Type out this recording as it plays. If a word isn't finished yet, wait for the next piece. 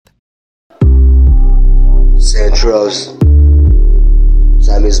Centrals.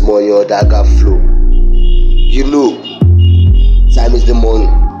 Time is money or that got flow. You know, time is the money.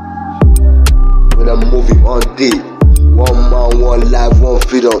 When I'm moving on day, one man, one life, one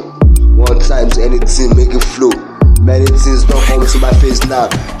freedom. One times anything make it flow. Many things don't come to my face now.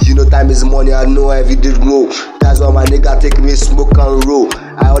 You know time is money, I know every day grow. That's why my nigga take me smoke and roll.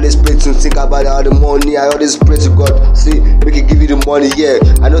 I always pray to think about all the money. I always pray to God, see, make it give you the money, yeah.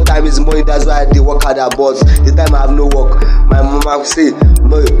 I know time is money, that's why I dey work harder. But the time I have no work, my mama say,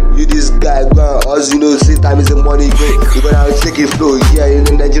 no, you this guy, go as you know, see, time is the money, you gonna take it flow, yeah. In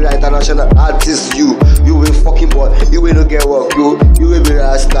the Nigeria international artist, you will fucking boy, you will not get work, you will be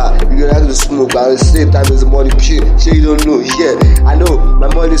a star, you gonna have to smoke, and say time is the money, shit, you don't know, yeah. I know my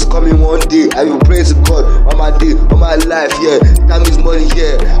money is coming one day. I will pray to God on my day, on my life, yeah. Time is money,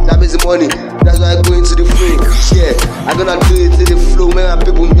 yeah. Time is the money. That's why I go into the flow, yeah. I'm gonna do it to the flow, man.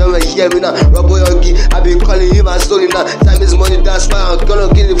 People never hear me now. Robo Yogi, I been calling him and story now. Time is money, that's why I'm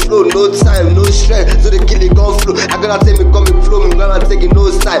gonna kill the flow. No time, no strength, so the kill it gon' flow. I'm gonna take me coming flow, me gonna take it no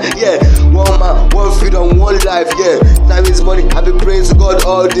time, yeah. One man, one freedom, one life, yeah. Time is money, I been praying to God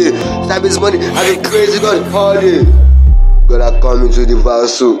all day. Time is money, I been praying to God all day. Gonna come into the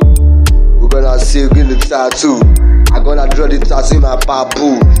verso. We're gonna see in the tattoo. I'm gonna draw the tattoo in my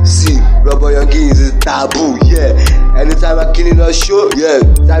papu. See, Robo Yogi is a taboo, yeah. Anytime I'm killing a show, yeah.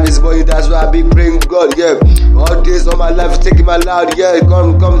 Time is money, that's why I be praying God, yeah. All days of my life, taking my loud, yeah.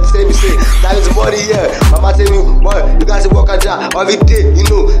 Come, say me, say, time is money, yeah. Mama tell me, boy, you guys work at that every day, you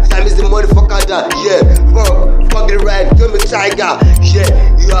know. Time is the money, fuck at that, yeah. Fuck the right, kill me tiger, yeah.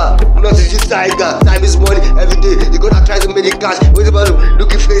 You are not a tiger. Time is money, every day. You gonna try to make the cash. Wait about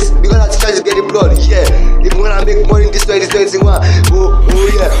looking face, you gonna try to get the blood, yeah. If you wanna make money this 2021, oh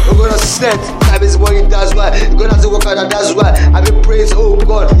yeah, we're gonna set. Time is money, that's why. You're gonna have to work hard, that's why. I been praise, oh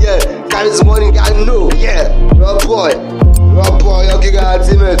God, yeah. Time is money, I know, yeah. Rob boy, Yogi got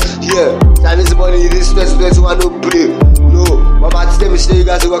ultimate, yeah. Time is money, this 2021, no play. No, mama tell me say you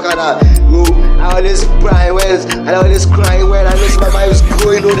guys work hard. No, I always crying when, I always crying when I know my mind is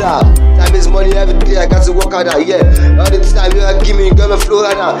growing older. Time is money every day, I got to work harder, yeah. All the time you are giving, gonna flow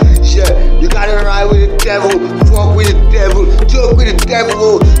harder, yeah. You gotta ride with the devil, fuck with the devil, joke with the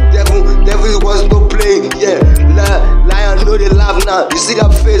devil, devil was no playing, yeah. Lion know they laugh now, you see that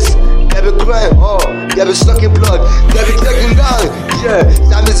face, they be crying, oh, they be sucking blood, they be taking down, yeah.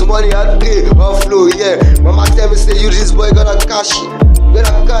 Time is money all day, on flow, yeah. Mama tell me say you this boy gonna cash.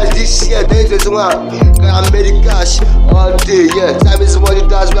 Gonna cash this year, 2021. Gonna make the cash all day, yeah. Time is money,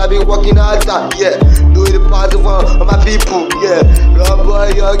 that's why I be working hard, yeah. Doing the part of all my people, yeah. Rob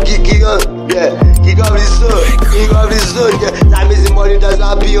boy, you're geeky, yeah. King of the zone, yeah. Time is the money, that's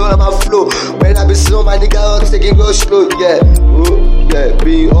why I be on my flow. When I be slow, my nigga, I'm taking go slow, yeah. Oh, yeah,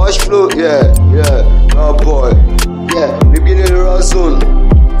 being hush flow, yeah. Oh boy, yeah. We been in the wrong zone,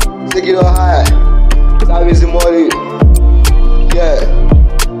 taking on high. Time is the money, yeah.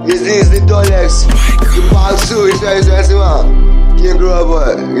 This the Dolex. You pass through, it's 2021. King Grow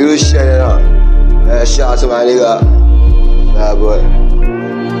boy, you don't share it out. Shout out to my nigga. Yeah, boy.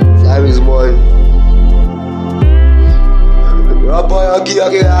 Time is money. Rob boy, Yogi,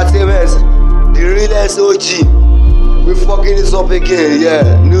 ultimate. The realest OG. We fucking this up again,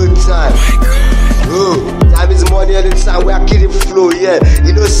 yeah. New time. Oh, time is money all the time. We are killing flow, yeah.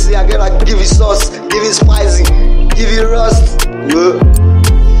 You know, see, I gotta give you sauce, give you spicy, give you rust.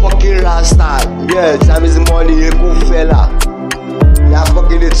 Fucking rasta, yeah. Time is money, you cool fella. Yeah,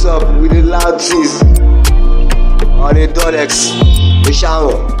 fucking it up with the loud things on the Dolex. We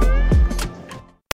shall.